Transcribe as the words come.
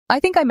I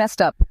think I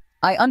messed up.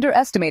 I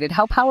underestimated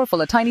how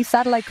powerful a tiny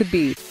satellite could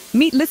be.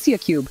 Meet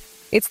LICIACube.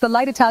 It's the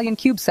light Italian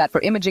CubeSat for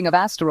imaging of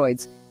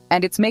asteroids,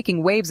 and it's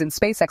making waves in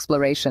space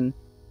exploration.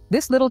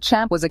 This little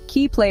champ was a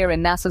key player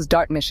in NASA's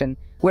DART mission,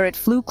 where it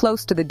flew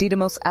close to the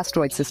Didymos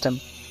asteroid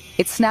system.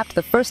 It snapped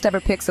the first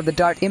ever pics of the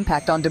DART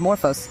impact on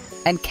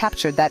Dimorphos and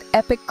captured that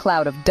epic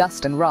cloud of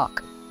dust and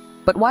rock.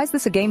 But why is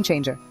this a game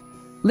changer?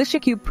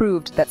 LICIACube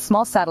proved that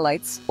small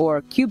satellites,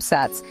 or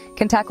CubeSats,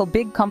 can tackle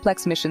big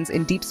complex missions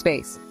in deep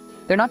space.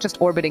 They're not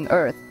just orbiting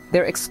Earth,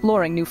 they're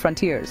exploring new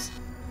frontiers.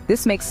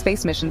 This makes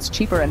space missions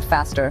cheaper and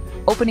faster,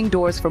 opening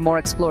doors for more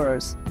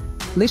explorers.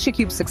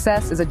 LICIACube's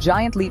success is a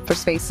giant leap for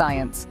space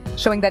science,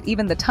 showing that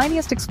even the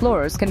tiniest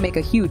explorers can make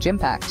a huge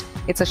impact.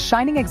 It's a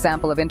shining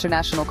example of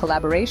international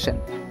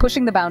collaboration,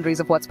 pushing the boundaries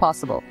of what's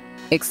possible.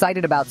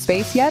 Excited about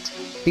space yet?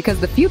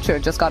 Because the future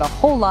just got a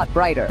whole lot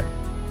brighter.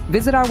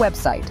 Visit our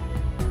website,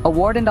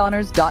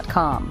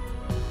 awardandhonors.com.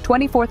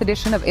 24th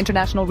edition of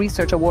International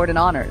Research Award and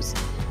Honors.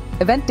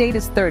 Event date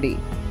is the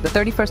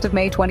 31st of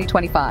May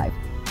 2025.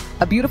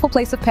 A beautiful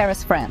place of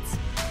Paris, France.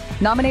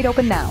 Nominate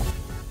open now.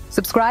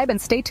 Subscribe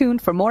and stay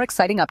tuned for more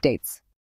exciting updates.